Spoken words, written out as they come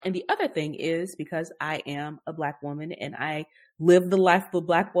And the other thing is because I am a Black woman and I live the life of a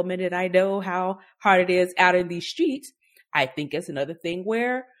Black woman and I know how hard it is out in these streets, I think it's another thing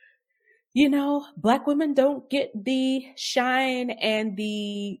where, Black women don't get the shine and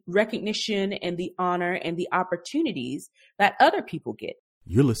the recognition and the honor and the opportunities that other people get.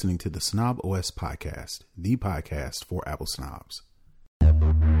 You're listening to the Snob OS podcast, the podcast for Apple snobs.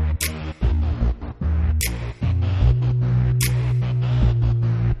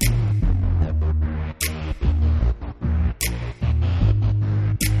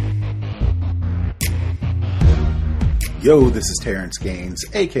 Yo, this is Terrence Gaines,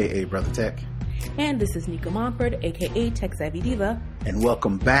 aka Brother Tech. And this is Nika Montford, aka Tech Savvy Diva. And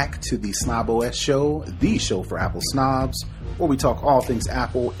welcome back to the Snob OS show, the show for Apple snobs, where we talk all things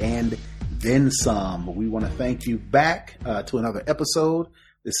Apple and then some. We want to thank you back to another episode.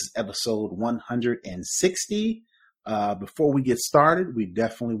 This is episode 160. Before we get started, we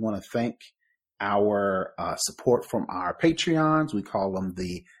definitely want to thank our support from our Patreons. We call them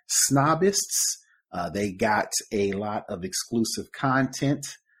the Snobists. They got a lot of exclusive content,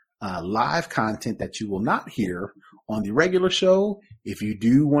 live content that you will not hear on the regular show. If you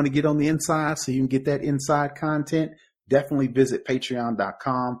do want to get on the inside so you can get that inside content, definitely visit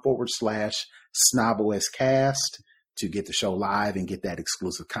patreon.com/snoboscast to get the show live and get that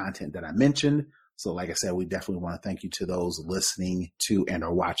exclusive content that I mentioned. So like I said, we definitely want to thank you to those listening to and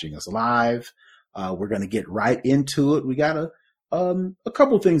are watching us live. We're going to get right into it. We got a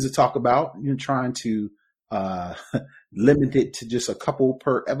couple things to talk about. You're trying to limit it to just a couple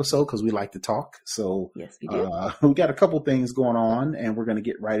per episode because we like to talk. So yes, we do. We got a couple things going on, and we're going to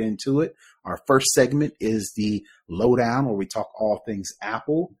get right into it. Our first segment is the lowdown, where we talk all things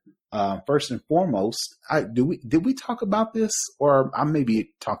Apple. First and foremost, did we talk about this, or I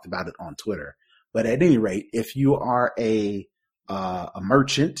maybe talked about it on Twitter? But at any rate, if you are a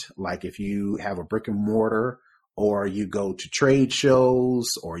merchant, like if you have a brick and mortar, or you go to trade shows,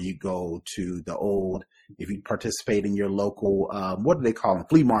 or you go to if you participate in your local, what do they call them?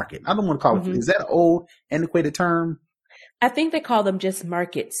 Flea market. I don't want to call it. Is that an old, antiquated term? I think they call them just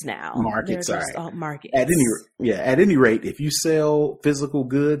markets now. Markets, They're just all markets. At any rate, if you sell physical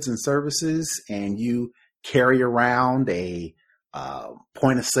goods and services and you carry around a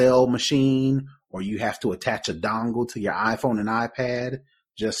point of sale machine, or you have to attach a dongle to your iPhone and iPad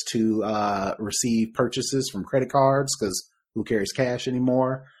just to receive purchases from credit cards, because who carries cash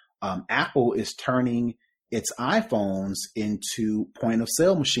anymore? Apple is turning its iPhones into point of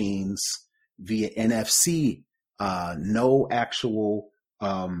sale machines via NFC. No actual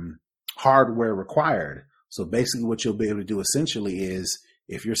hardware required. So basically what you'll be able to do essentially is,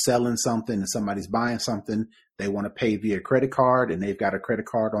 if you're selling something and somebody's buying something, they want to pay via credit card and they've got a credit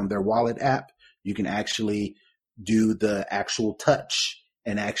card on their wallet app, you can actually do the actual touch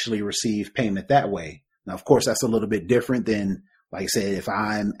and actually receive payment that way. Now, of course, that's a little bit different than, like I said, if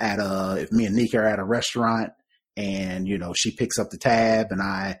me and Nika are at a restaurant and, she picks up the tab and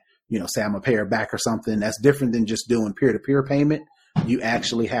I, say I'm gonna pay her back or something. That's different than just doing peer-to-peer payment. You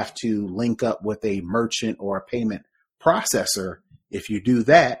actually have to link up with a merchant or a payment processor. If you do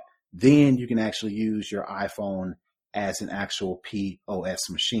that, then you can actually use your iPhone as an actual POS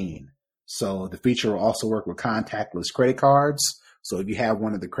machine. So the feature will also work with contactless credit cards. So if you have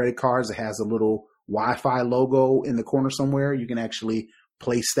one of the credit cards that has a little Wi-Fi logo in the corner somewhere, you can actually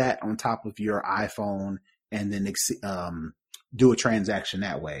place that on top of your iPhone and then do a transaction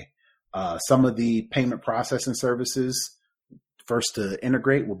that way. Some of the payment processing services first to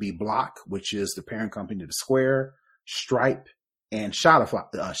integrate will be Block, which is the parent company to Square, Stripe, and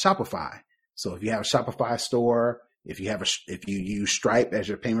Shopify. So if you have a Shopify store, if you use Stripe as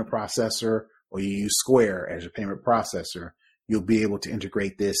your payment processor, or you use Square as your payment processor, you'll be able to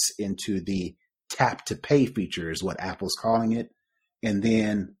integrate this into the tap to pay feature, is what Apple's calling it. And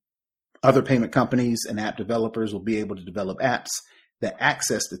then other payment companies and app developers will be able to develop apps that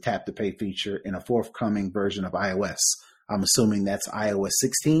access the tap to pay feature in a forthcoming version of iOS. I'm assuming that's iOS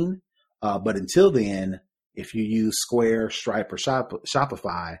 16. But until then, if you use Square, Stripe, or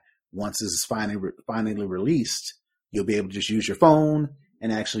Shopify, once this is finally released, you'll be able to just use your phone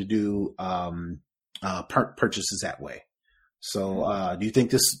and actually do purchases that way. So do you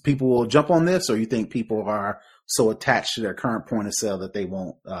think people will jump on this, or you think people are so attached to their current point of sale that they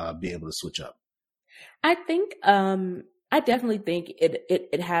won't be able to switch up? I definitely think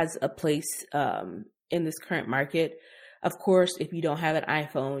it has a place in this current market. Of course, if you don't have an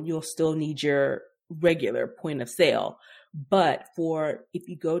iPhone, you'll still need your regular point of sale. But if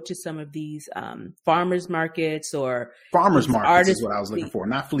you go to some of these farmers markets or farmers these markets is what I was looking for,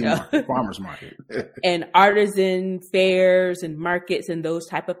 not flea market, farmers market. And artisan fairs and markets and those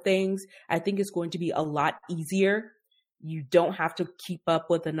type of things, I think it's going to be a lot easier. You don't have to keep up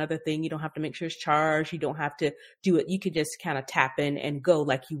with another thing. You don't have to make sure it's charged. You don't have to do it. You can just kind of tap in and go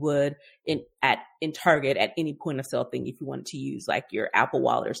like you would in Target at any point of sale thing if you wanted to use like your Apple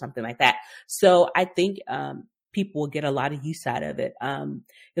Wallet or something like that. So I think people will get a lot of use out of it.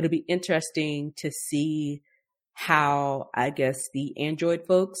 It'll be interesting to see how, I guess, the Android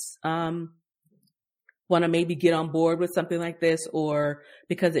folks want to maybe get on board with something like this, or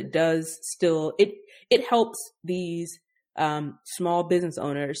because it does still, it helps these small business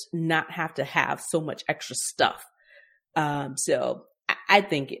owners not have to have so much extra stuff. So I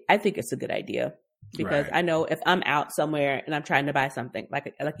think it's a good idea, because I know if I'm out somewhere and I'm trying to buy something,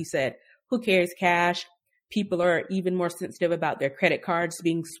 like you said, who carries cash? People are even more sensitive about their credit cards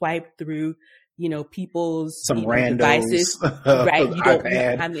being swiped through, people's devices, right? You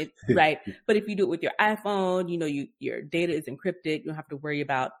don't, right? But if you do it with your iPhone, your data is encrypted. You don't have to worry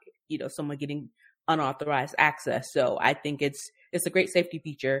about, someone getting unauthorized access. So I think it's a great safety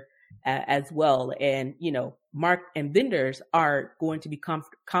feature as well. And, and vendors are going to be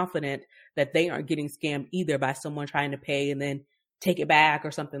confident that they aren't getting scammed either by someone trying to pay and then take it back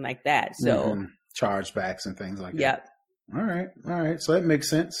or something like that. So chargebacks and things like that. Yep. All right. So that makes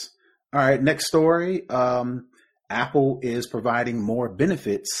sense. All right. Next story. Apple is providing more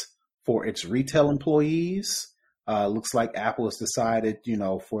benefits for its retail employees. Looks like Apple has decided,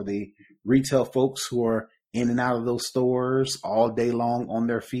 for the retail folks who are in and out of those stores all day long on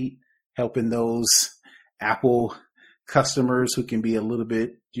their feet, helping those Apple customers who can be a little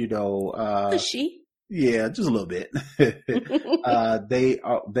bit, pushy. Yeah, just a little bit.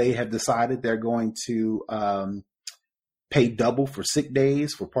 They have decided they're going to pay double for sick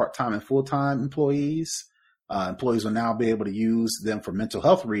days for part-time and full-time employees. Employees will now be able to use them for mental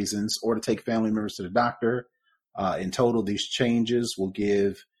health reasons or to take family members to the doctor. In total, these changes will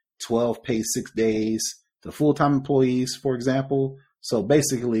give 12 paid sick days to full-time employees, for example. So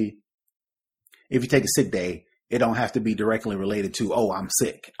basically, if you take a sick day, it don't have to be directly related to, I'm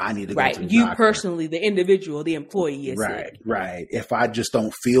sick, I need to go to the you doctor. Personally, the individual, the employee is sick. Right. If I just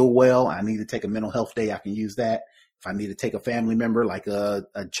don't feel well, I need to take a mental health day, I can use that. If I need to take a family member like a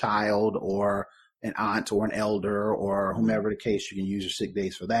child or an aunt or an elder or whomever the case, you can use your sick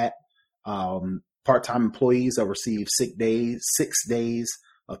days for that. Part-time employees that receive 6 days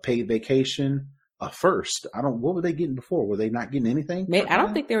of paid vacation first. What were they getting before? Were they not getting anything? I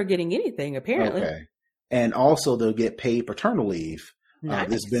don't think they were getting anything, apparently. Okay. And also they'll get paid paternal leave. Nice.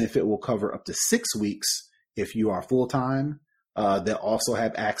 This benefit will cover up to 6 weeks if you are full-time. They'll also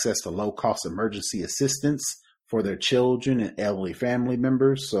have access to low-cost emergency assistance for their children and elderly family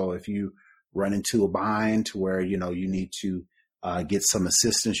members. So if you run into a bind to where, you need to get some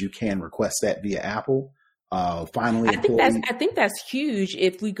assistance, you can request that via Apple. Finally, I think that's huge.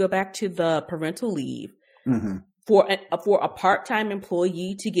 If we go back to the parental leave, for a part-time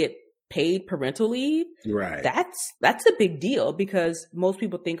employee to get paid parental leave, right? That's a big deal, because most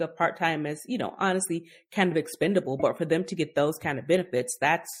people think of part-time as, honestly kind of expendable, but for them to get those kind of benefits,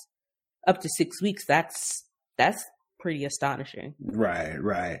 that's up to 6 weeks. That's pretty astonishing.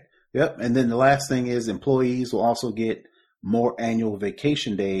 Right. Yep. And then the last thing is employees will also get more annual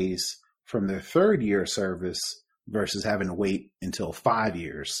vacation days from their third year of service versus having to wait until 5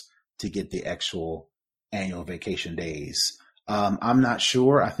 years to get the actual annual vacation days. I'm not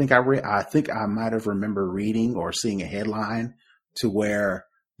sure. I think I might have remember reading or seeing a headline to where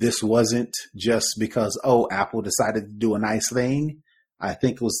this wasn't just because, Apple decided to do a nice thing. I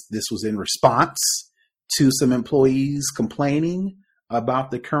think this was in response to some employees complaining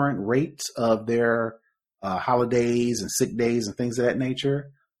about the current rates of their holidays and sick days and things of that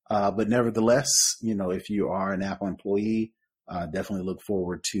nature. But nevertheless, if you are an Apple employee, definitely look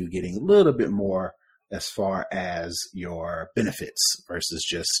forward to getting a little bit more as far as your benefits versus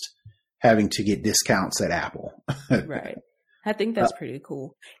just having to get discounts at Apple. Right. I think that's pretty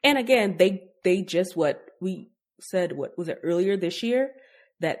cool. And again, they just, what we said, what was it, earlier this year,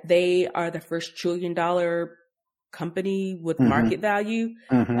 that they are the first $1 trillion company with market value.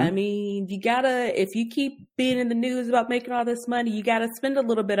 I mean, if you keep being in the news about making all this money, you gotta spend a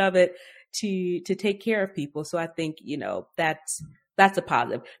little bit of it to take care of people. So I think, that's a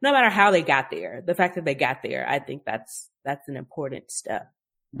positive. No matter how they got there, the fact that they got there, I think that's an important step.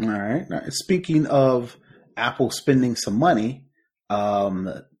 All right. Now, speaking of Apple spending some money,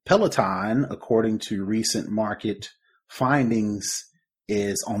 Peloton, according to recent market findings,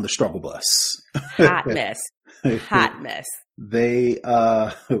 is on the struggle bus. Hot mess. Hot mess. They,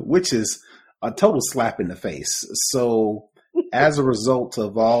 which is a total slap in the face. So as a result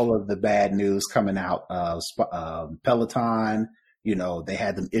of all of the bad news coming out of Peloton, they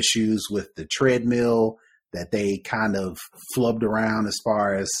had them issues with the treadmill that they kind of flubbed around as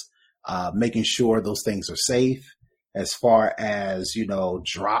far as making sure those things are safe, as far as,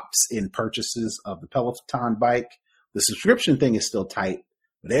 drops in purchases of the Peloton bike. The subscription thing is still tight,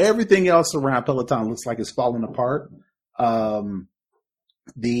 but everything else around Peloton looks like it's falling apart.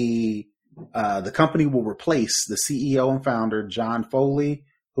 The company will replace the CEO and founder, John Foley,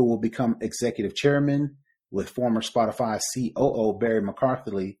 who will become executive chairman, with former Spotify COO Barry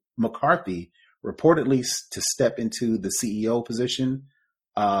McCarthy reportedly to step into the CEO position.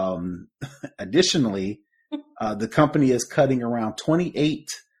 Additionally, the company is cutting around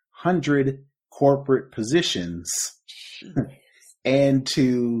 2,800 corporate positions. And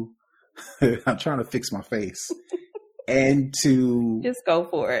I'm trying to fix my face. And to just go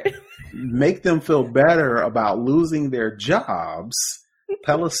for it, make them feel better about losing their jobs,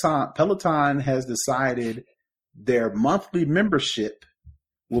 Peloton has decided their monthly membership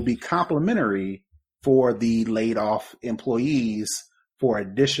will be complimentary for the laid off employees for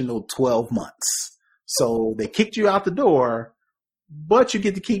additional 12 months. So they kicked you out the door, but you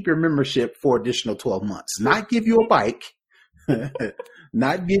get to keep your membership for additional 12 months. Not give you a bike,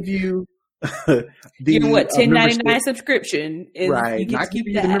 not give you the 10.99 subscription is, right? Not give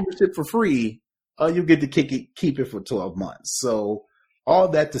you the membership for free. You get to keep it for 12 months. So all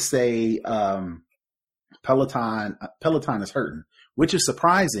that to say, Peloton is hurting, which is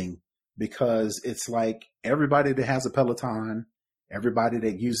surprising because it's like everybody that has a Peloton, everybody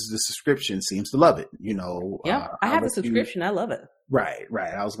that uses the subscription seems to love it. Yeah, I have a subscription. I love it. Right.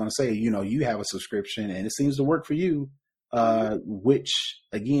 I was going to say, you have a subscription and it seems to work for you. Which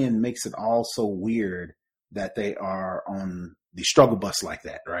again makes it all so weird that they are on the struggle bus like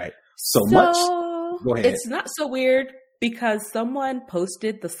that, right? So much. Go ahead. It's not so weird because someone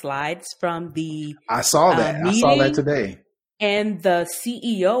posted the slides from the I saw that. I saw that today. And the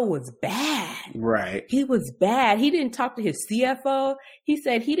CEO was bad. Right. He was bad. He didn't talk to his CFO. He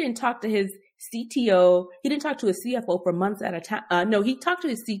said he didn't talk to his CTO. He didn't talk to his CFO for months at a time. No, he talked to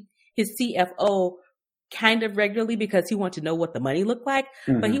his CFO kind of regularly because he wanted to know what the money looked like.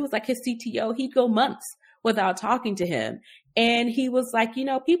 Mm-hmm. But he was like his CTO, he'd go months without talking to him. And he was like,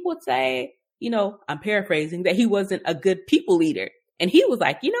 people would say, I'm paraphrasing, that he wasn't a good people leader. And he was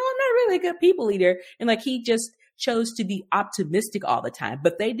like, I'm not really a good people leader. And like, he just chose to be optimistic all the time.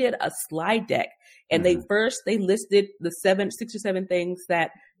 But they did a slide deck and they listed the 6 or 7 things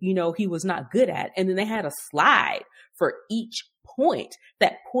that, he was not good at. And then they had a slide for each point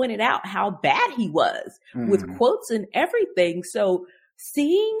that pointed out how bad he was with quotes and everything. So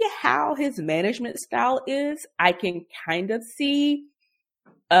seeing how his management style is, I can kind of see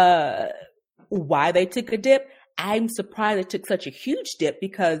why they took a dip. I'm surprised they took such a huge dip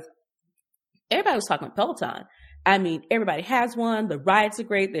because everybody was talking about Peloton. I mean, everybody has one. The rides are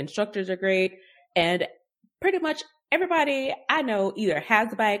great. The instructors are great. And pretty much everybody I know either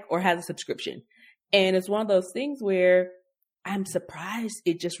has a bike or has a subscription. And it's one of those things where I'm surprised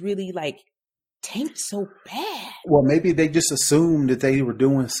it just really tanked so bad. Well, maybe they just assumed that they were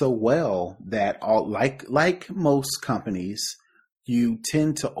doing so well that all like most companies, you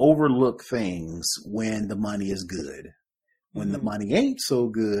tend to overlook things when the money is good. When the money ain't so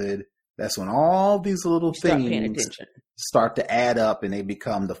good, that's when all these little things start to add up and they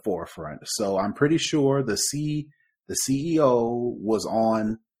become the forefront. So I'm pretty sure the CEO was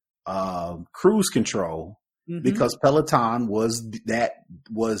on cruise control. Because Peloton was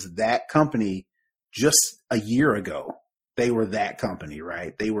that company just a year ago. They were that company,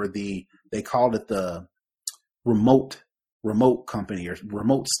 right? They called it the remote company or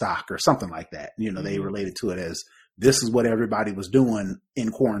remote stock or something like that. They related to it as this is what everybody was doing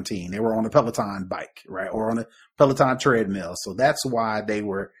in quarantine. They were on a Peloton bike, right? Or on a Peloton treadmill. So that's why they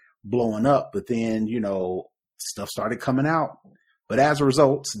were blowing up. But then, stuff started coming out. But as a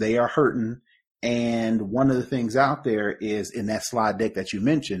result, they are hurting. And one of the things out there is in that slide deck that you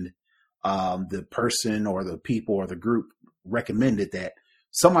mentioned, the person or the people or the group recommended that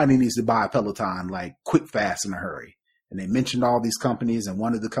somebody needs to buy a Peloton quick, fast, in a hurry. And they mentioned all these companies. And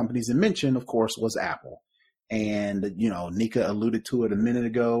one of the companies they mentioned, of course, was Apple. And, Nika alluded to it a minute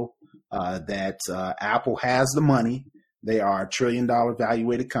ago, that Apple has the money. They are a $1 trillion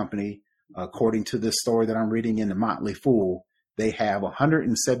valuated company. According to this story that I'm reading in the Motley Fool, they have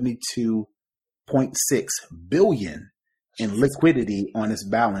 172.6 billion in liquidity on its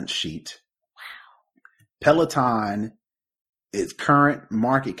balance sheet. Wow. Peloton its current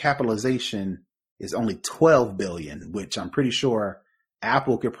market capitalization is only 12 billion, which I'm pretty sure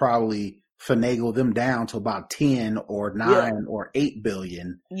Apple could probably finagle them down to about 10 or 9 or 8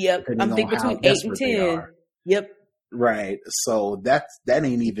 billion, Yep. depending I'm on thinking how between 8 and desperate they 10. are. Yep. Right. So that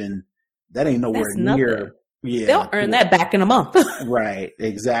ain't nowhere That's nothing. near. Yeah. They'll earn that back in a month. Right.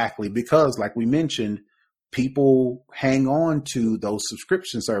 Exactly. Because like we mentioned, people hang on to those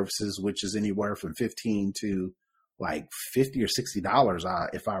subscription services, which is anywhere from 15 to like $50 or $60,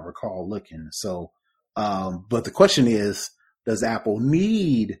 if I recall looking. So, but the question is, does Apple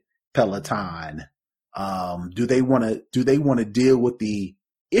need Peloton? Do they want to deal with the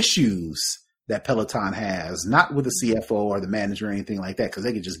issues that Peloton has, not with the CFO or the manager or anything like that, because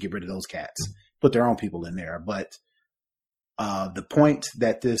they could just get rid of those cats, put their own people in there. But the point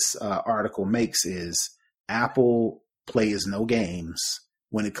that this article makes is Apple plays no games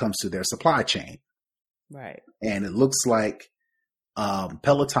when it comes to their supply chain. Right. And it looks like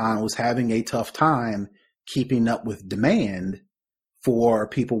Peloton was having a tough time keeping up with demand for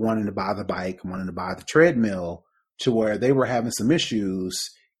people wanting to buy the bike, wanting to buy the treadmill, to where they were having some issues,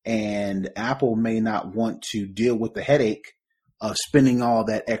 and Apple may not want to deal with the headache of spending all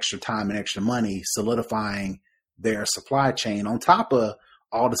that extra time and extra money solidifying their supply chain on top of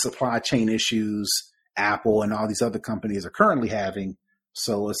all the supply chain issues Apple and all these other companies are currently having.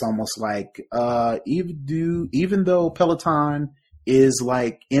 So it's almost like even though Peloton is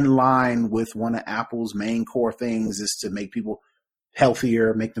like in line with one of Apple's main core things is to make people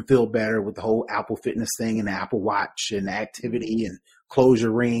healthier, make them feel better with the whole Apple Fitness thing and the Apple Watch and activity and close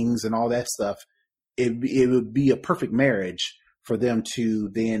your rings and all that stuff, it would be a perfect marriage for them to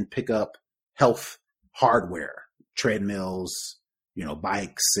then pick up health hardware, treadmills,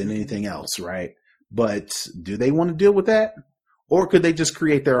 bikes and anything else, right? But do they want to deal with that? Or could they just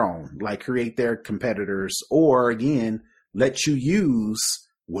create their own, like create their competitors, or again, let you use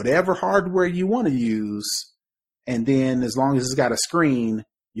whatever hardware you want to use. And then as long as it's got a screen,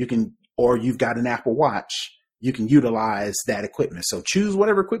 you can, or you've got an Apple Watch, you can utilize that equipment. So choose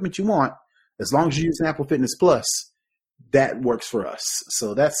whatever equipment you want. As long as you use an Apple Fitness Plus, that works for us.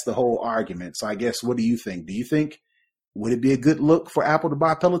 So that's the whole argument. So I guess, what do you think? Do you think, would it be a good look for Apple to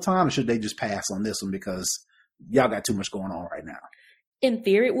buy Peloton, or should they just pass on this one because y'all got too much going on right now? In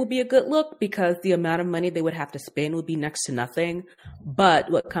theory, it would be a good look because the amount of money they would have to spend would be next to nothing.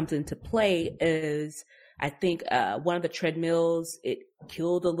 But what comes into play is, I think one of the treadmills, it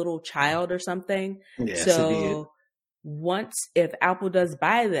killed a little child or something. Yes, so if Apple does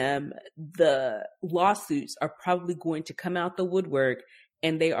buy them, the lawsuits are probably going to come out the woodwork,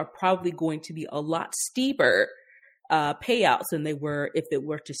 and they are probably going to be a lot steeper payouts than they were if it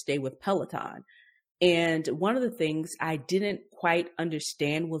were to stay with Peloton. And one of the things I didn't quite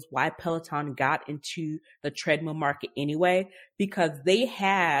understand was why Peloton got into the treadmill market anyway, because they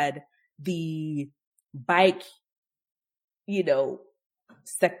had the bike,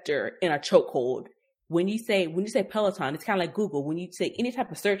 sector in a chokehold. When you say Peloton, it's kind of like Google. When you say any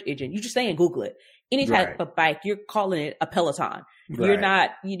type of search engine, you're just saying Google it. Any type of bike, you're calling it a Peloton. Right. You're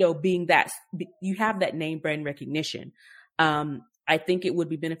not, being that, you have that name brand recognition. I think it would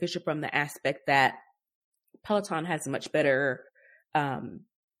be beneficial from the aspect that Peloton has much better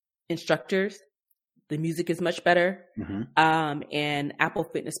instructors. The music is much better. Mm-hmm. And Apple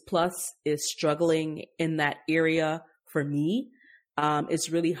Fitness Plus is struggling in that area for me. It's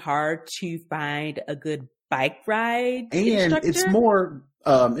really hard to find a good bike ride and instructor. It's more,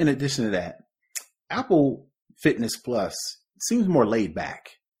 in addition to that, Apple Fitness Plus seems more laid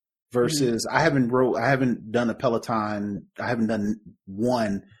back versus I haven't done a Peloton. I haven't done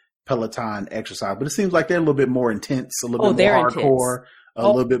one Peloton exercise, but it seems like they're a little bit more intense, a little bit more hardcore, intense. A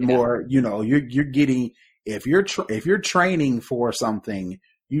little bit more, you're getting, if you're training for something,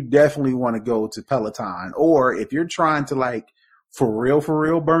 you definitely want to go to Peloton. Or if you're trying to for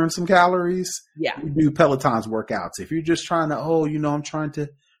real burn some calories, you do Peloton's workouts. If you're just trying to, I'm trying to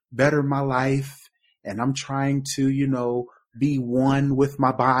better my life and I'm trying to, be one with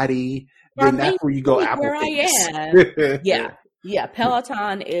my body, then that's where you go Apple Fitness. Yeah.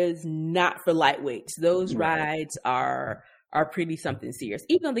 Peloton is not for lightweights. Those rides are pretty something serious.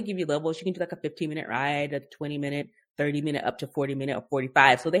 Even though they give you levels, you can do like a 15-minute ride, a 20-minute, 30-minute, up to 40-minute or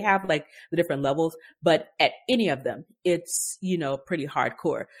 45. So they have the different levels, but at any of them, it's, pretty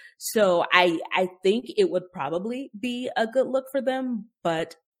hardcore. So I think it would probably be a good look for them,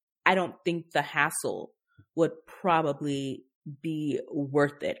 but I don't think the hassle would probably be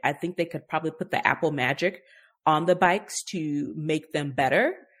worth it. I think they could probably put the Apple Magic on the bikes to make them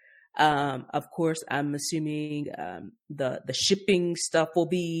better. Of course, I'm assuming the shipping stuff will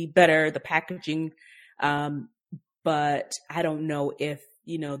be better, the packaging. but I don't know if,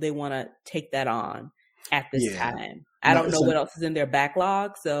 they want to take that on at this Yeah. time. I don't know what else is in their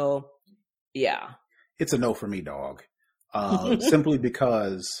backlog. So yeah. It's a no for me, dog. Simply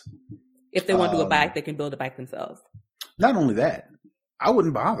because if they want to do a bike, they can build a bike themselves. Not only that, I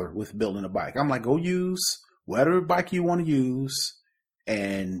wouldn't bother with building a bike. I'm like, go use whatever bike you want to use,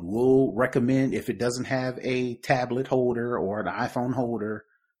 and we'll recommend, if it doesn't have a tablet holder or an iPhone holder,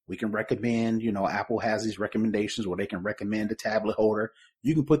 we can recommend, Apple has these recommendations where they can recommend a tablet holder.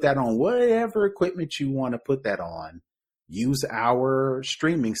 You can put that on whatever equipment you want to put that on. Use our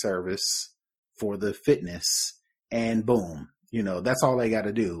streaming service for the fitness, and boom. That's all they got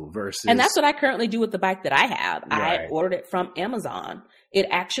to do versus. And that's what I currently do with the bike that I have. Right. I ordered it from Amazon. It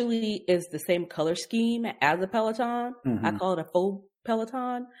actually is the same color scheme as a Peloton. Mm-hmm. I call it a faux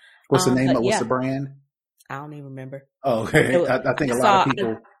Peloton. What's the name? What's the brand? I don't even remember. Oh, okay. I think a lot of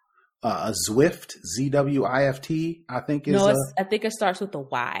people. Zwift, ZWIFT, I think is. No, I think it starts with a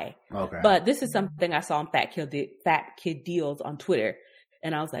Y. Okay. But this is something I saw on Fat Kid Deals on Twitter,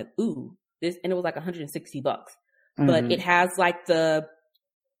 and I was like, ooh, this, and it was like $160. But it has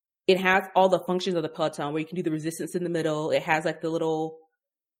it has all the functions of the Peloton, where you can do the resistance in the middle. It has like the little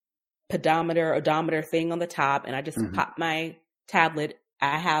odometer thing on the top, and I just pop my tablet.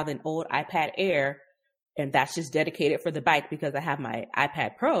 I have an old iPad Air, and that's just dedicated for the bike because I have my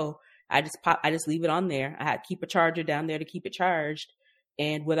iPad Pro. I just leave it on there. I keep a charger down there to keep it charged.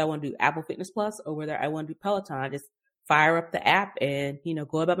 And whether I want to do Apple Fitness Plus or whether I want to do Peloton, I just fire up the app and,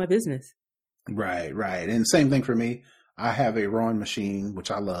 go about my business. Right. And same thing for me. I have a rowing machine,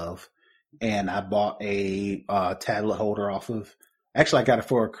 which I love. And I bought a tablet holder actually I got it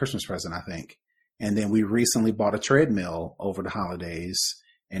for a Christmas present, I think. And then we recently bought a treadmill over the holidays,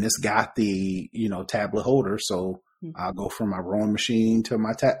 and it's got the, tablet holder. So I'll go from my rowing machine to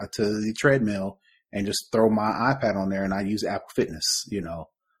my to the treadmill and just throw my iPad on there, and I use Apple Fitness,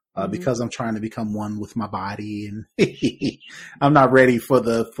 because I'm trying to become one with my body, and I'm not ready for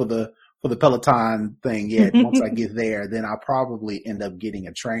the Peloton thing yet. Once I get there, then I'll probably end up getting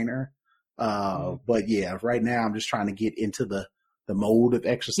a trainer. But yeah, right now I'm just trying to get into the mode of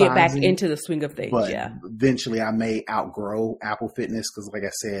exercising. Get back into the swing of things, but eventually I may outgrow Apple Fitness because, like I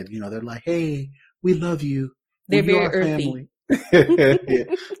said, they're like, hey, we love you. They're very earthy.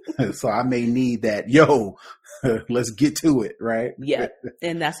 So I may need that. Yo, let's get to it, right? Yeah,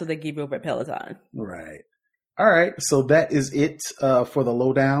 and that's what they give you over at Peloton. Right. All right. So that is it for the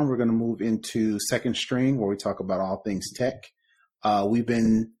lowdown. We're going to move into second string, where we talk about all things tech. We've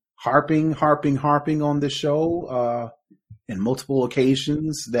been harping on this show in multiple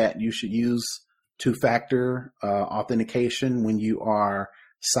occasions that you should use two-factor authentication when you are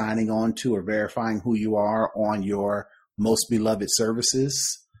signing on to or verifying who you are on your most beloved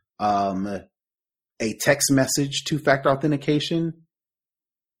services. A text message two-factor authentication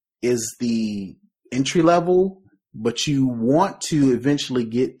is the entry level, but you want to eventually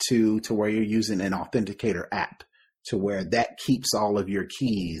get to where you're using an authenticator app, to where that keeps all of your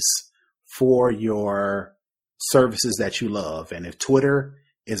keys for your services that you love. And if Twitter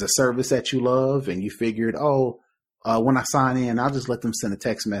is a service that you love and you figured, when I sign in, I'll just let them send a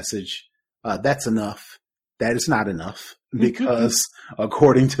text message, that's enough. That is not enough, because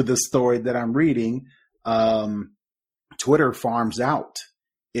according to the story that I'm reading, Twitter farms out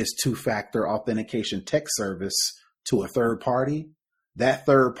its two-factor authentication text service to a third party. That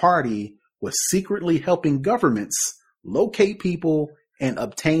third party was secretly helping governments locate people and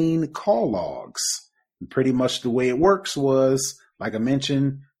obtain call logs. And pretty much the way it works was, like I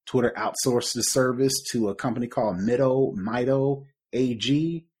mentioned, Twitter outsourced the service to a company called Mito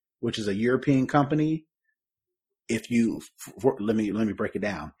AG, which is a European company. Let me break it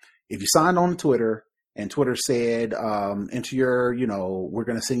down. If you signed on to Twitter and Twitter said, enter your, we're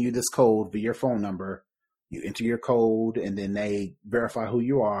going to send you this code via your phone number. You enter your code and then they verify who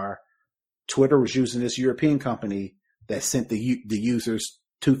you are. Twitter was using this European company that sent the users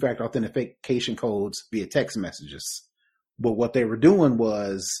two-factor authentication codes via text messages. But what they were doing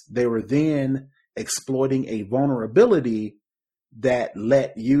was they were then exploiting a vulnerability that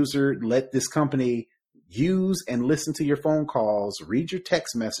let this company use and listen to your phone calls, read your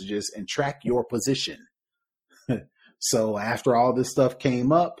text messages, and track your position. So after all this stuff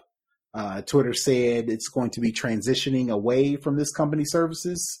came up, Twitter said it's going to be transitioning away from this company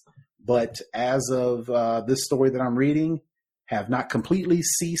services. But as of this story that I'm reading, have not completely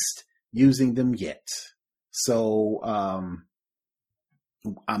ceased using them yet. So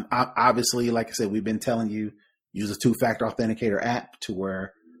I'm obviously, like I said, we've been telling you, use a two-factor authenticator app, to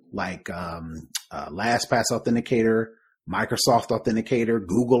where like LastPass Authenticator, Microsoft Authenticator,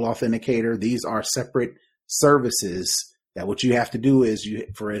 Google Authenticator, these are separate services that what you have to do is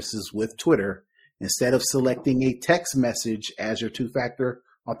for instance, with Twitter, instead of selecting a text message as your two-factor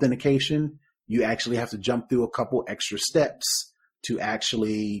authentication, you actually have to jump through a couple extra steps to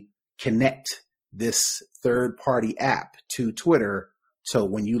actually connect this third-party app to Twitter. So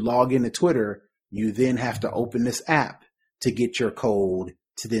when you log into Twitter, you then have to open this app to get your code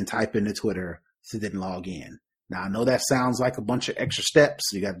to then type into Twitter to then log in. Now, I know that sounds like a bunch of extra steps.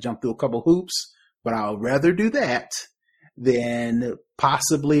 You got to jump through a couple hoops, but I'll rather do that than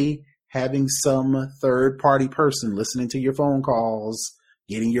possibly having some third-party person listening to your phone calls,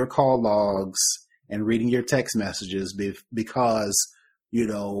 getting your call logs, and reading your text messages because,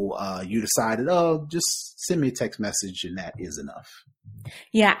 you decided, just send me a text message and that is enough.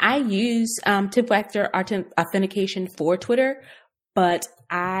 Yeah, I use two-factor authentication for Twitter, but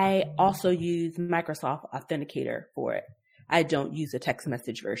I also use Microsoft Authenticator for it. I don't use the text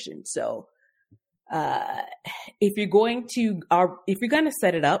message version. So if you're going to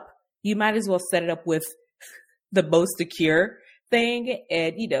set it up, you might as well set it up with the most secure thing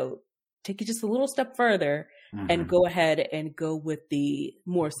and, take it just a little step further and go ahead and go with the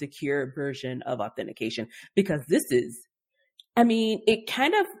more secure version of authentication, because it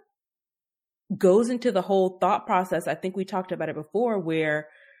kind of goes into the whole thought process. I think we talked about it before, where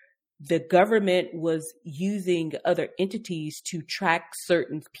the government was using other entities to track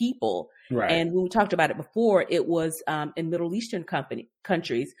certain people. Right. And when we talked about it before, it was in Middle Eastern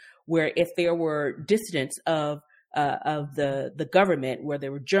countries where if there were dissidents of the government, where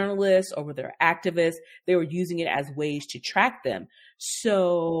there were journalists or where there were activists, they were using it as ways to track them.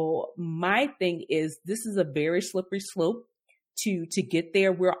 So my thing is, this is a very slippery slope to get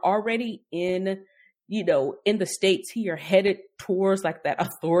there. We're already in the States here, headed towards like that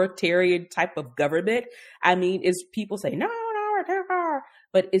authoritarian type of government. Is people say, no,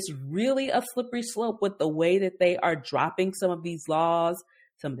 but it's really a slippery slope with the way that they are dropping some of these laws,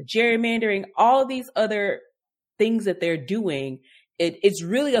 some of the gerrymandering, all of these other things that they're doing. It's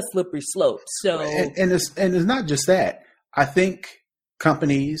really a slippery slope. So, and it's not just that. I think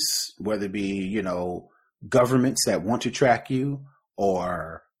companies, whether it be, governments that want to track you,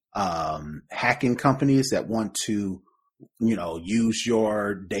 or hacking companies that want to, use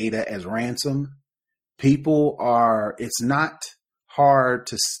your data as ransom, it's not hard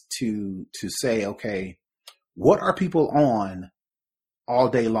to say, okay, what are people on all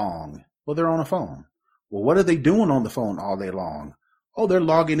day long? Well, they're on a phone. Well, what are they doing on the phone all day long? Oh, they're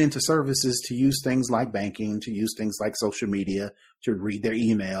logging into services to use things like banking, to use things like social media, to read their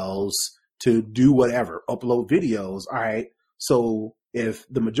emails, to do whatever, upload videos. All right. So if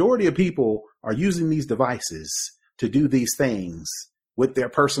the majority of people are using these devices to do these things with their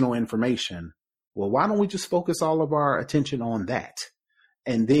personal information, well, why don't we just focus all of our attention on that?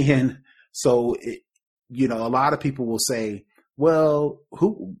 And then, a lot of people will say, well,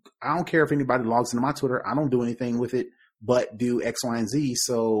 I don't care if anybody logs into my Twitter. I don't do anything with it but do X, Y, and Z.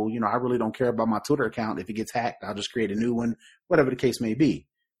 So, I really don't care about my Twitter account. If it gets hacked, I'll just create a new one, whatever the case may be.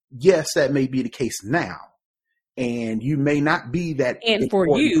 Yes, that may be the case now. And you may not be that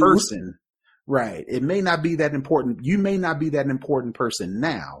important person. Right. It may not be that important. You may not be that important person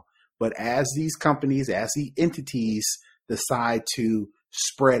now. But as these companies, as the entities decide to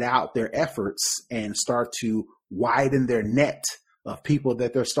spread out their efforts and start to widen their net of people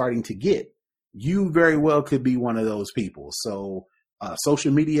that they're starting to get, you very well could be one of those people. So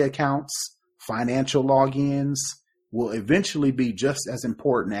social media accounts, financial logins will eventually be just as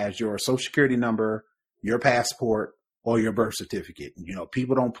important as your social security number, your passport, or your birth certificate.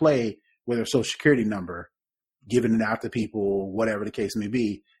 People don't play with their social security number, giving it out to people, whatever the case may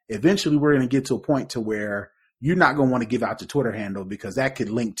be. Eventually, we're going to get to a point to where you're not going to want to give out your Twitter handle because that could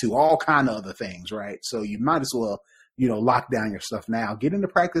link to all kind of other things, right? So you might as well, lock down your stuff now. Get into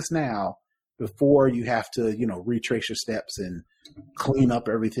practice now before you have to, retrace your steps and clean up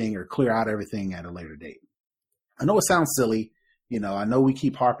everything or clear out everything at a later date. I know it sounds silly. I know we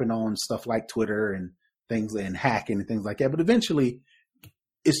keep harping on stuff like Twitter and things and hacking and things like that, but eventually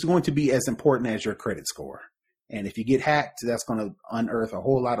it's going to be as important as your credit score. And if you get hacked, that's going to unearth a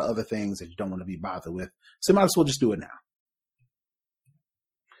whole lot of other things that you don't want to be bothered with. So you might as well just do it now.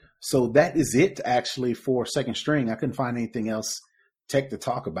 So that is it actually for Second String. I couldn't find anything else tech to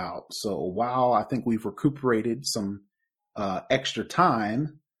talk about. So while I think we've recuperated some extra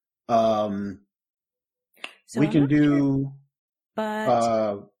time, we can do,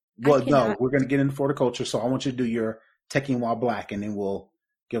 but no, we're going to get into horticulture. So I want you to do your Teching While Black, and then we'll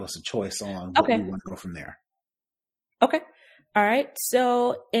give us a choice on what we want to go from there. Okay. All right.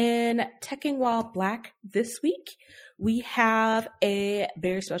 So in Teching While Black this week, we have a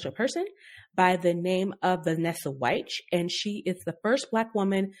very special person. by the name of Vanessa White, and she is the first Black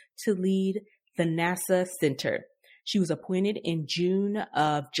woman to lead the NASA Center. She was appointed in June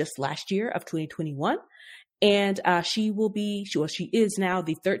of just last year of 2021. And she is now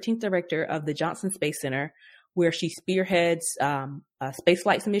the 13th director of the Johnson Space Center, where she spearheads space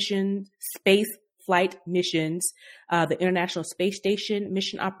flight missions, the International Space Station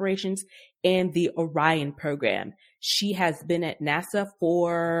mission operations, and the Orion program. She has been at NASA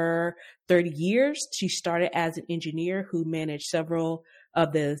for 30 years. She started as an engineer who managed several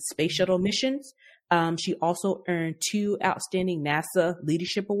of the space shuttle missions. She also earned 2 outstanding NASA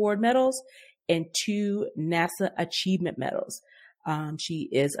Leadership Award medals and 2 NASA Achievement medals. She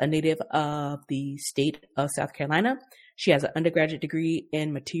is a native of the state of South Carolina. She has an undergraduate degree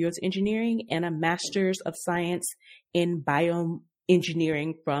in materials engineering and a master's of science in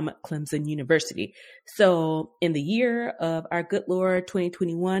bioengineering from Clemson University. So in the year of our good Lord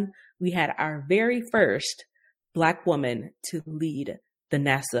 2021, we had our very first Black woman to lead the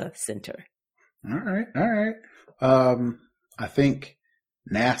NASA Center. All right. I think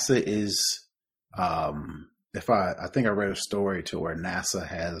NASA is, I think I read a story to where NASA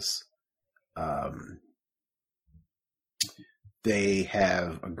has, they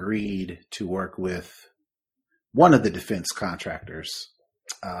have agreed to work with one of the defense contractors.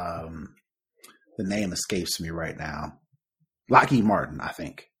 The name escapes me right now. Lockheed Martin, I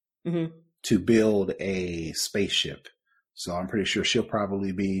think, to build a spaceship. So I'm pretty sure she'll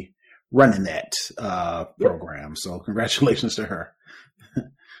probably be running that program. So congratulations to her.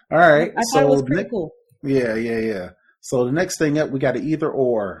 All right. I thought it was pretty cool. Yeah. So the next thing up, we got an either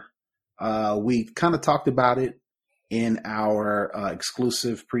or. We kind of talked about it in our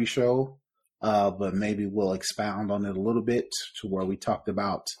exclusive pre-show, but maybe we'll expound on it a little bit to where we talked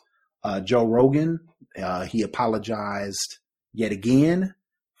about Joe Rogan. He apologized yet again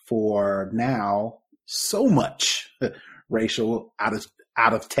for now so much racial out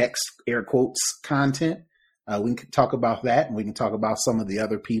of text, air quotes, content. We can talk about that, and we can talk about some of the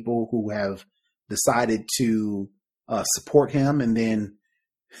other people who have decided to support him and then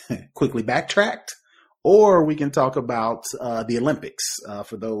quickly backtracked. Or we can talk about the Olympics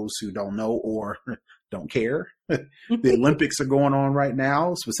for those who don't know or don't care. The Olympics are going on right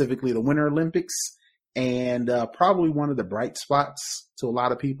now, specifically the Winter Olympics. And probably one of the bright spots to a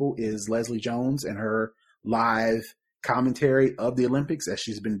lot of people is Leslie Jones and her live commentary of the Olympics, as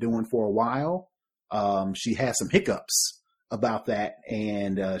she's been doing for a while. She had some hiccups about that,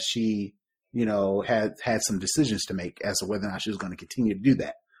 and she, had some decisions to make as to whether or not she was going to continue to do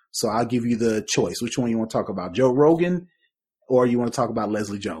that. So I'll give you the choice. Which one you want to talk about, Joe Rogan, or you want to talk about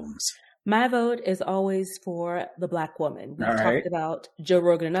Leslie Jones? My vote is always for the Black woman. We talked about Joe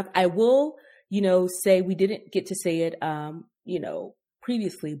Rogan enough. I will, say we didn't get to say it,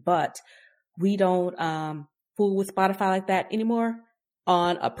 previously, but we don't fool with Spotify like that anymore.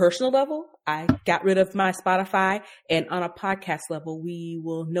 On a personal level, I got rid of my Spotify, and on a podcast level, we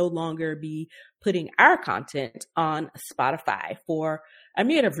will no longer be putting our content on Spotify for a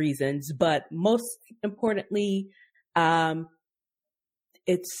myriad of reasons, but most importantly,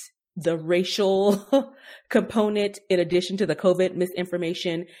 it's the racial component in addition to the COVID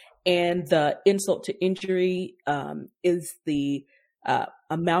misinformation, and the insult to injury is the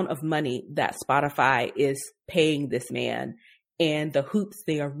amount of money that Spotify is paying this man and the hoops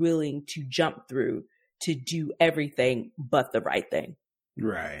they are willing to jump through to do everything but the right thing.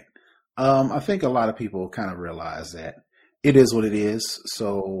 Right. I think a lot of people kind of realize that it is what it is.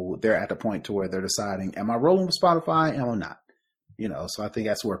 So they're at the point to where they're deciding, am I rolling with Spotify? Am I not? So I think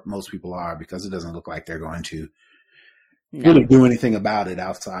that's where most people are, because it doesn't look like they're going to really do anything about it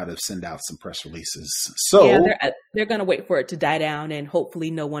outside of send out some press releases. So yeah, they're going to wait for it to die down, and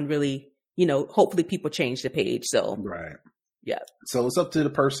hopefully no one really, hopefully people change the page. So, right. Yeah. So it's up to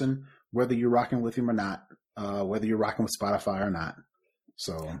the person, whether you're rocking with him or not, whether you're rocking with Spotify or not.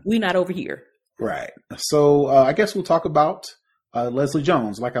 So we're not over here. Right. So I guess we'll talk about Leslie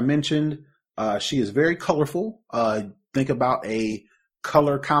Jones. Like I mentioned, she is very colorful. Think about a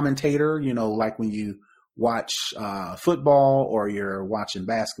color commentator, like when you watch football or you're watching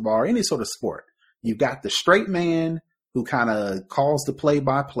basketball or any sort of sport. You've got the straight man who kind of calls the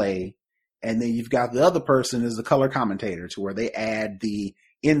play-by-play, and then you've got the other person is the color commentator, to where they add the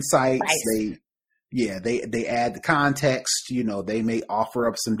insights. Nice. They add the context. They may offer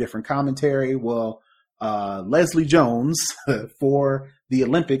up some different commentary. Well, Leslie Jones for the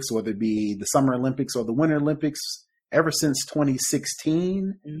Olympics, whether it be the Summer Olympics or the Winter Olympics, ever since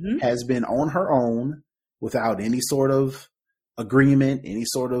 2016, has been on her own without any sort of agreement, any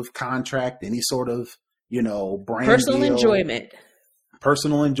sort of contract, any sort of, brand personal deal. enjoyment.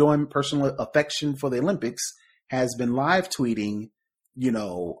 personal enjoyment, personal affection for the Olympics, has been live tweeting,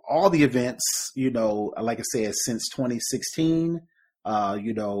 all the events, like I said, since 2016. A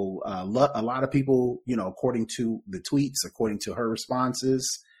lot of people, according to the tweets, according to her responses,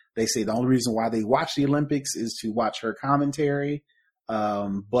 they say the only reason why they watch the Olympics is to watch her commentary.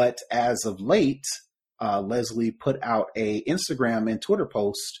 But as of late, Leslie put out a Instagram and Twitter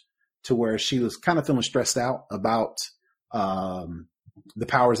post to where she was kind of feeling stressed out about the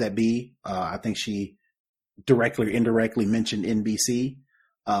powers that be. I think she directly or indirectly mentioned NBC,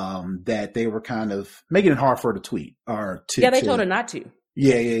 that they were kind of making it hard for her to tweet or to. Yeah, they told her not to.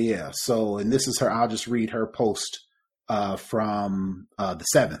 Yeah. So, and this is her. I'll just read her post from the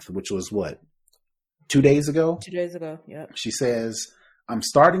 7th, which was what, 2 days ago? 2 days ago. Yeah. She says, "I'm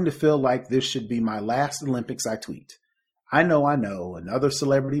starting to feel like this should be my last Olympics I tweet. I know, another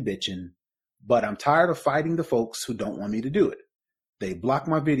celebrity bitching, but I'm tired of fighting the folks who don't want me to do it. They block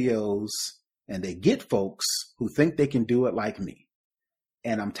my videos and they get folks who think they can do it like me.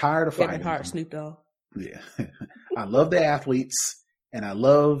 And I'm tired of fighting them." Snoop Dogg. Yeah. "I love the athletes and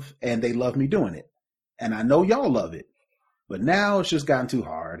they love me doing it. And I know y'all love it, but now it's just gotten too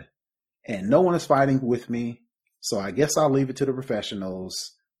hard and no one is fighting with me. So I guess I'll leave it to the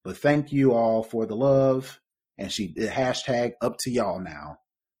professionals, but thank you all for the love." And she did hashtag up to y'all now.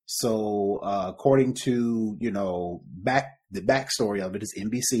 So, according to, the backstory of it is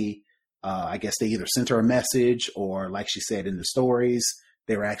NBC. I guess they either sent her a message or, like she said in the stories,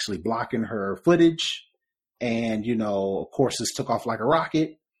 they were actually blocking her footage. And, of course, this took off like a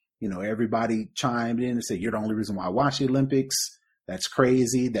rocket. Everybody chimed in and said, "You're the only reason why I watch the Olympics. That's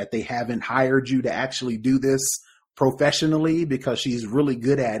crazy that they haven't hired you to actually do this professionally, because she's really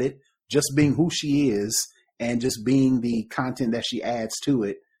good at it, just being who she is and just being the content that she adds to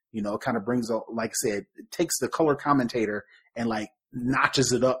it. It kind of brings up, like I said, it takes the color commentator and like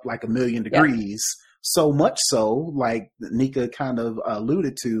notches it up like a million degrees." Yeah. So much so, like Nika kind of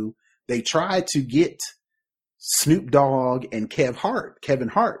alluded to, they tried to get Snoop Dogg and Kevin Hart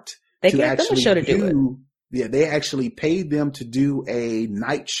they to actually a show to do it. Yeah, they actually paid them to do a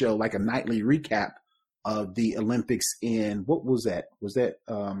night show, like a nightly recap of the Olympics in, what was that? Was that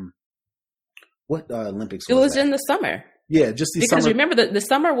what Olympics was it? Was that? In the summer. Yeah, just the because summer. Remember the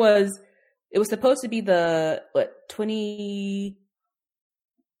summer it was supposed to be the 20.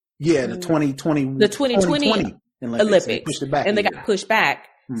 Yeah, the 2020 Olympics. They pushed it back, and they got pushed back.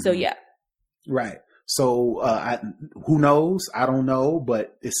 Mm-hmm. So yeah, right. So who knows? I don't know,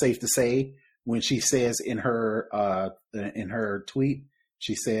 but it's safe to say when she says in her tweet,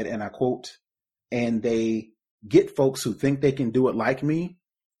 she said, and I quote, "And they get folks who think they can do it like me."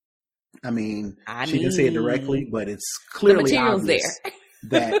 She didn't say it directly, but it's clearly obvious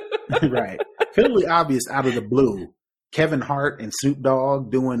that right, clearly obvious out of the blue. Kevin Hart and Snoop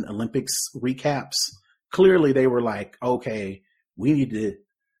Dogg doing Olympics recaps. Clearly, they were like, "Okay, we need to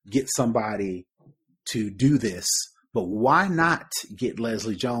get somebody to do this, but why not get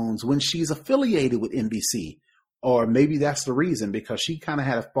Leslie Jones when she's affiliated with NBC?" Or maybe that's the reason, because she kind of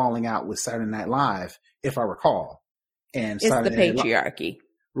had a falling out with Saturday Night Live, if I recall. And it's Saturday the patriarchy.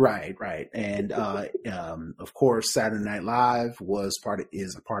 Right. And of course, Saturday Night Live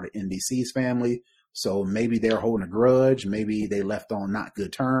is a part of NBC's family. So maybe they're holding a grudge. Maybe they left on not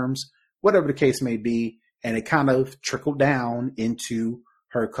good terms, whatever the case may be. And it kind of trickled down into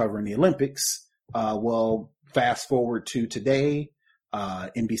her covering the Olympics. Well, fast forward to today,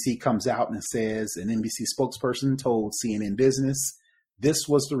 NBC comes out and says, an NBC spokesperson told CNN Business, "This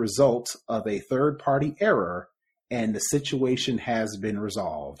was the result of a third-party error, and the situation has been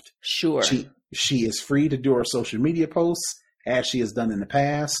resolved." Sure. She is free to do her social media posts, as she has done in the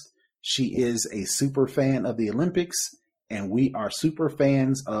past. She is a super fan of the Olympics, and we are super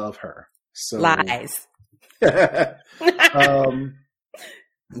fans of her. So lies.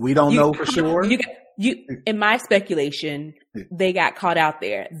 We don't know for sure. In my speculation, they got caught out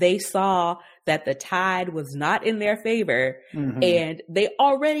there. They saw that the tide was not in their favor, mm-hmm. and they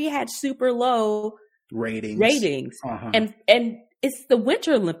already had super low ratings. Uh-huh. And it's the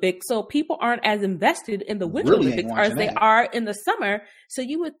Winter Olympics, so people aren't as invested in the Winter Olympics as they are in the summer. So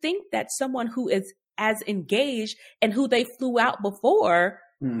you would think that someone who is as engaged and who they flew out before,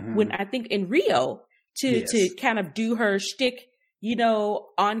 mm-hmm. when I think in Rio to kind of do her shtick,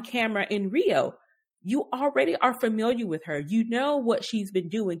 on camera in Rio, you already are familiar with her. You know what she's been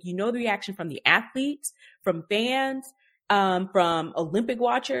doing. You know the reaction from the athletes, from fans, from Olympic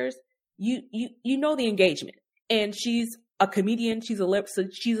watchers. You know the engagement, and she's a comedian. She's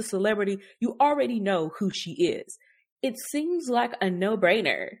a celebrity. You already know who she is. It seems like a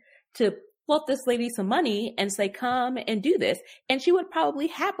no-brainer to float this lady some money and say, come and do this. And she would probably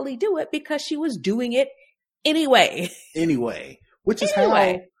happily do it because she was doing it anyway. Anyway, which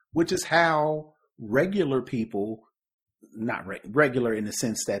is how regular people, not regular in the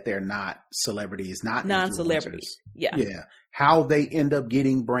sense that they're not celebrities, not non-celebrities. Yeah. How they end up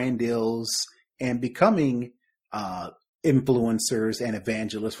getting brand deals and becoming influencers and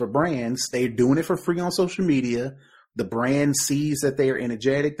evangelists for brands. They're doing it for free on social media. The brand sees that they are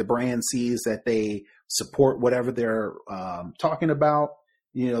energetic. The brand sees that they support whatever they're talking about.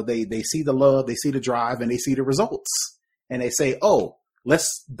 They see the love, they see the drive, and they see the results. And they say, oh,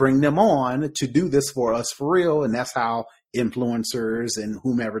 let's bring them on to do this for us for real. And that's how influencers and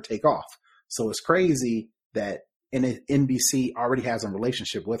whomever take off. So it's crazy that NBC already has a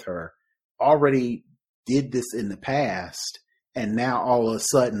relationship with her, already did this in the past, and now all of a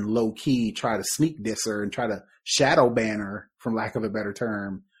sudden low key try to sneak diss her and try to shadow ban her, from lack of a better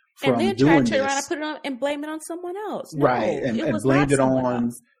term, from and then doing try to turn around this. and put it on and blame it on someone else. No, Right. And blamed it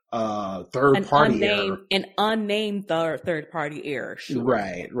on third party error. An unnamed third party error. Sure.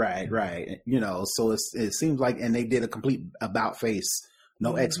 Right. So it seems like, and they did a complete about face,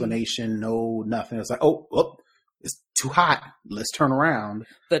 no explanation, no nothing. It's like, oh, it's too hot. Let's turn around.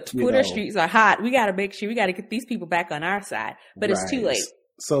 The Twitter streets are hot. We got to make sure we got to get these people back on our side, but it's too late.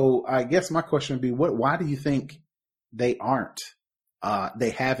 So I guess my question would be, why do you think they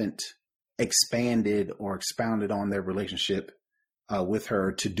haven't expanded or expounded on their relationship with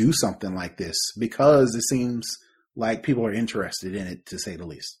her to do something like this? Because it seems like people are interested in it, to say the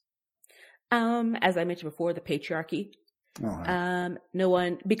least. As I mentioned before, the patriarchy. Oh, no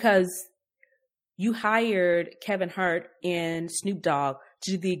one, because you hired Kevin Hart and Snoop Dogg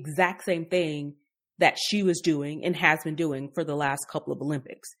to do the exact same thing that she was doing and has been doing for the last couple of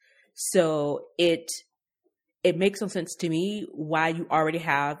Olympics. So it makes no sense to me why you already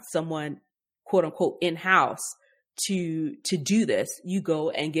have someone, quote unquote, in-house to do this. You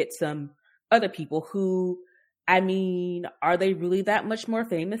go and get some other people who, are they really that much more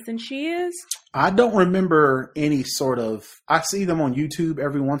famous than she is? I don't remember any I see them on YouTube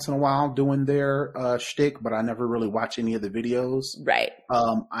every once in a while doing their shtick, but I never really watch any of the videos. Right.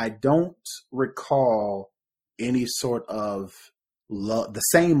 I don't recall any sort of love, the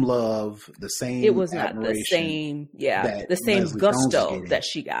same admiration. It was not the same, the same Leslie gusto that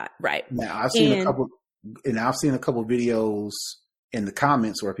she got. Right. Now I've seen a couple of videos in the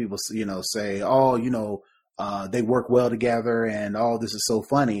comments where people, say, oh, they work well together and this is so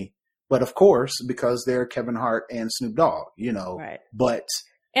funny. But of course, because they're Kevin Hart and Snoop Dogg, right. But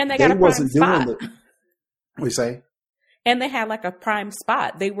and they got a prime spot. What do you say? And they had like a prime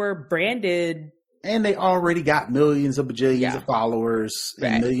spot. They were branded. And they already got millions of bajillions of followers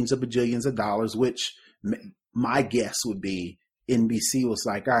and millions of bajillions of dollars, which my guess would be NBC was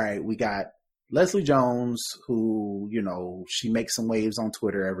like, all right, we got Leslie Jones, who, she makes some waves on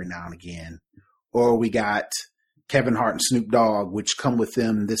Twitter every now and again. Or we got Kevin Hart and Snoop Dogg, which come with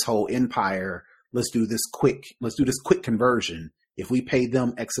them this whole empire. Let's do this quick conversion. If we pay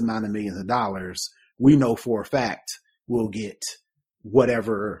them X amount of millions of dollars, we know for a fact we'll get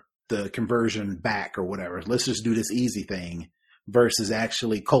whatever the conversion back or whatever. Let's just do this easy thing versus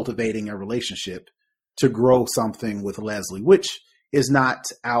actually cultivating a relationship to grow something with Leslie, which is not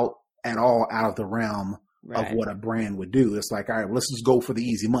at all out of the realm of what a brand would do. It's like, all right, let's just go for the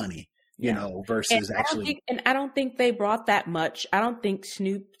easy money. Versus and I don't think they brought that much. I don't think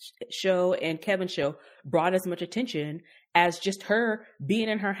Snoop's show and Kevin's show brought as much attention as just her being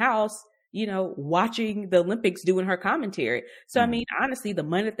in her house, watching the Olympics, doing her commentary. So, honestly, the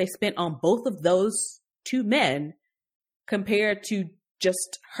money that they spent on both of those two men compared to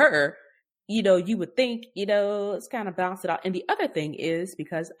just her, you would think, it's kind of balanced it out. And the other thing is,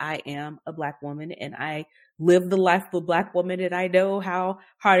 because I am a Black woman and I live the life of a Black woman and I know how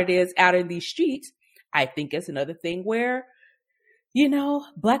hard it is out in these streets, I think it's another thing where,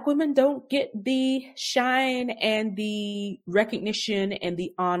 Black women don't get the shine and the recognition and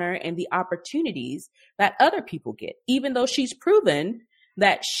the honor and the opportunities that other people get, even though she's proven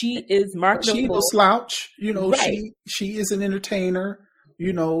that she is marketable. She's a slouch, she is an entertainer.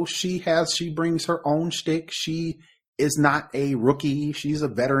 She brings her own shtick. She is not a rookie. She's a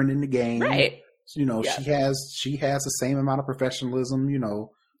veteran in the game. Right. She has the same amount of professionalism.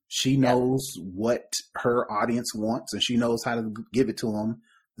 She knows what her audience wants and she knows how to give it to them.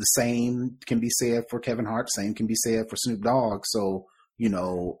 The same can be said for Kevin Hart. Same can be said for Snoop Dogg. So,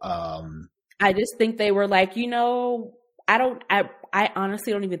 I just think they were like, I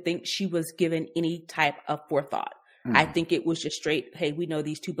honestly don't even think she was given any type of forethought. I think it was just straight, hey, we know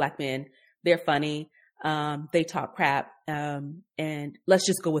these two Black men, they're funny, they talk crap, and let's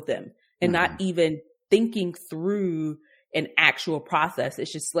just go with them. and not even thinking through an actual process.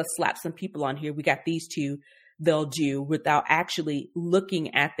 It's just, let's slap some people on here. We got these two, they'll do, without actually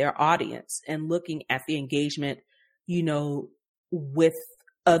looking at their audience and looking at the engagement, you know, with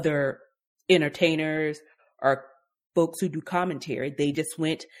other entertainers or folks who do commentary. They just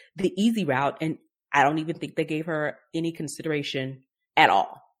went the easy route, and I don't even think they gave her any consideration at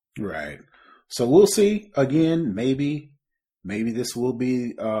all. Right. So we'll see. Again, maybe this will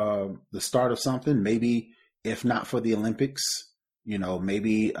be the start of something. Maybe if not for the Olympics, you know,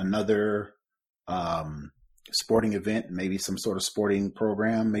 maybe another sporting event, maybe some sort of sporting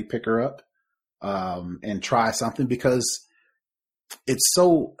program may pick her up and try something, because it's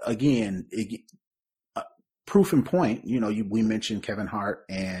so, again, proof in point. You know, we mentioned Kevin Hart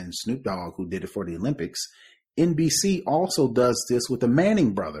and Snoop Dogg, who did it for the Olympics. NBC also does this with the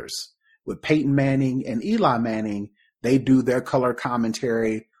Manning brothers, with Peyton Manning and Eli Manning. They do their color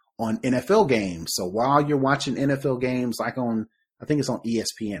commentary on NFL games. So while you're watching NFL games, like on, I think it's on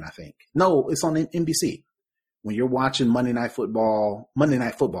ESPN, I think. No, it's on NBC. When you're watching Monday Night Football,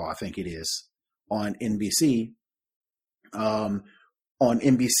 I think it is, on NBC, on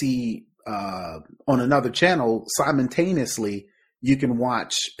NBC, on another channel, simultaneously, you can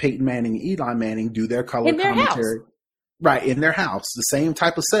watch Peyton Manning and Eli Manning do their color commentary. House. Right, in their house. The same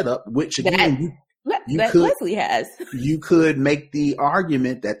type of setup, which again, Leslie has. You could make the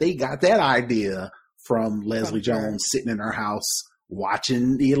argument that they got that idea from Leslie Jones sitting in her house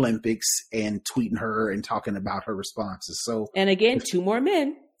watching the Olympics and tweeting her and talking about her responses. So, and again, two more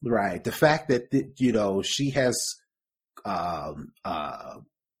men. Right. The fact that, you know, she has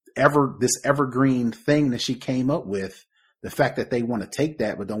this evergreen thing that she came up with, the fact that they want to take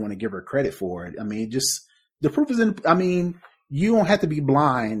that but don't want to give her credit for it. I mean, just the proof is in, I mean, you don't have to be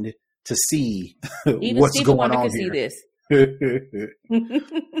blind to see what's Stevie going on here. See this.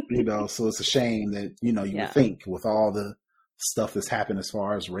 You know, so it's a shame that, you know, you would think with all the stuff that's happened as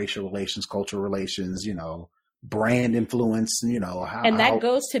far as racial relations, cultural relations, you know, brand influence, you know, that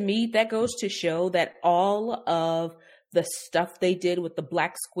goes to show that all of the stuff they did with the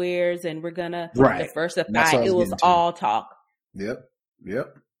black squares and we're gonna diversify, it was all talk. Yep.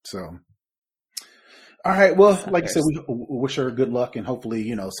 So, all right. Well, like I said, we wish her good luck, and hopefully,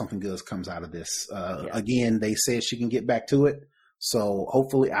 you know, something good comes out of this. Again, they said she can get back to it. So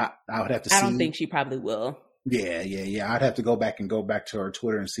hopefully I would have to see. I don't think she probably will. Yeah. I'd have to go back to her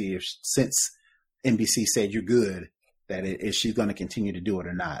Twitter and see if, since NBC said you're good, that is she going to continue to do it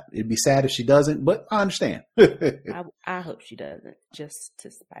or not. It'd be sad if she doesn't, but I understand. I hope she doesn't, just to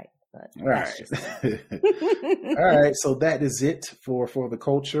spite. But all right. All right. So that is it for the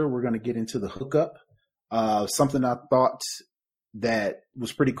culture. We're going to get into the hookup. Something I thought that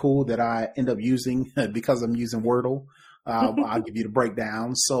was pretty cool that I end up using because I'm using Wordle. I'll give you the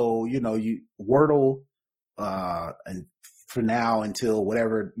breakdown. So, you know, Wordle, and for now, until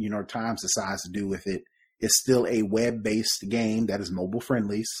whatever New York Times decides to do with it, it's still a web-based game that is mobile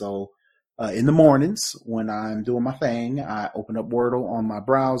friendly. So, in the mornings when I'm doing my thing, I open up Wordle on my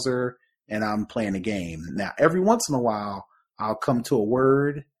browser and I'm playing the game. Now, every once in a while, I'll come to a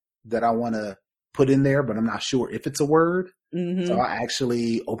word that I want to put in there, but I'm not sure if it's a word. Mm-hmm. So I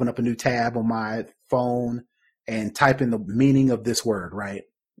actually open up a new tab on my phone and type in the meaning of this word, right?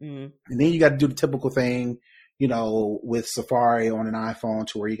 Mm-hmm. And then you got to do the typical thing, you know, with Safari on an iPhone,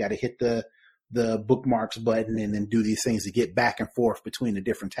 to where you got to hit the bookmarks button and then do these things to get back and forth between the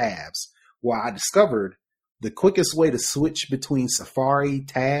different tabs. Well, I discovered the quickest way to switch between Safari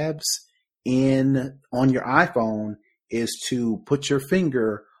tabs on your iPhone is to put your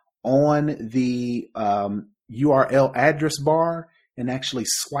finger on the URL address bar and actually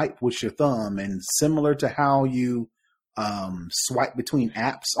swipe with your thumb. And similar to how you swipe between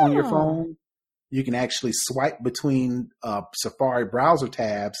apps on your phone, you can actually swipe between Safari browser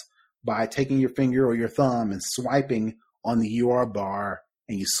tabs by taking your finger or your thumb and swiping on the URL bar,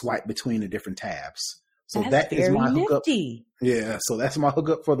 and you swipe between the different tabs. So that is my hookup. Yeah, so that's my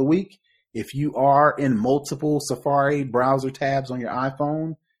hookup for the week. If you are in multiple Safari browser tabs on your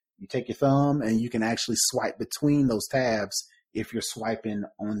iPhone, you take your thumb and you can actually swipe between those tabs if you're swiping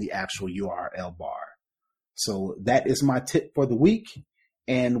on the actual URL bar. So that is my tip for the week.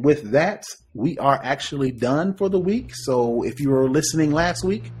 And with that, we are actually done for the week. So if you were listening last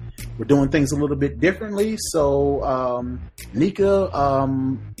week, we're doing things a little bit differently. So, Nika,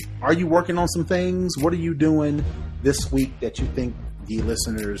 are you working on some things? What are you doing this week that you think the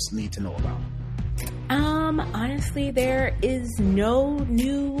listeners need to know about? Honestly, there is no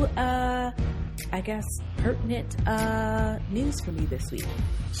new, pertinent news for me this week.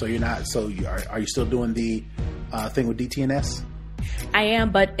 So you're not. So are you still doing the thing with DTNS? I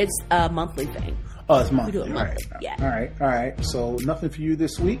am, but it's a monthly thing. Oh, it's monthly. We do it monthly. All right. Yeah. All right. So nothing for you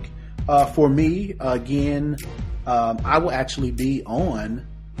this week. For me, again, I will actually be on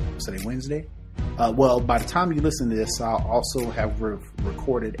Wednesday. Well, by the time you listen to this, I'll also have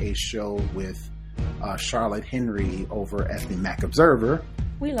recorded a show with Charlotte Henry over at the Mac Observer.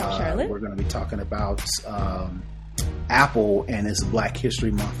 We love Charlotte. We're going to be talking about Apple and its Black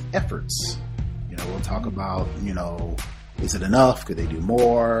History Month efforts. We'll talk about, is it enough? Could they do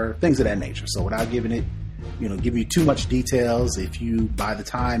more? Things of that nature. So without giving it, give you too much details, by the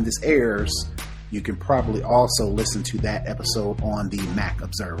time this airs, you can probably also listen to that episode on the Mac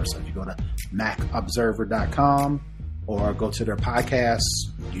Observer. So if you go to macobserver.com or go to their podcast,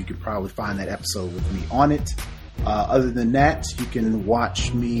 you can probably find that episode with me on it. Other than that, you can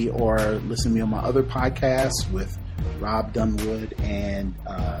watch me or listen to me on my other podcasts with Rob Dunwood and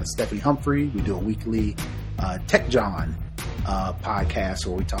Stephanie Humphrey. We do a weekly Tech John podcast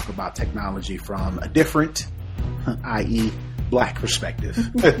where we talk about technology from a different, i.e., Black perspective.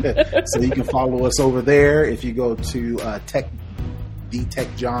 So you can follow us over there if you go to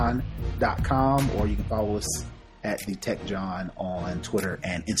thetechjohn.com, or you can follow us at thetechjohn on Twitter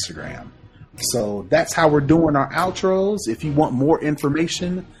and Instagram. So that's how we're doing our outros. If you want more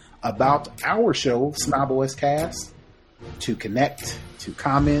information about our show, Snob OS Cast, to connect, to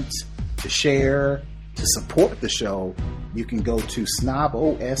comment, to share, to support the show, you can go to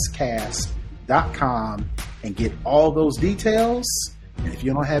snoboscast.com and get all those details. And if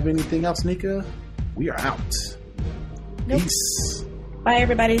you don't have anything else, Nika, we are out. Nope. Peace. Bye,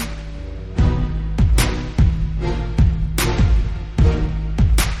 everybody.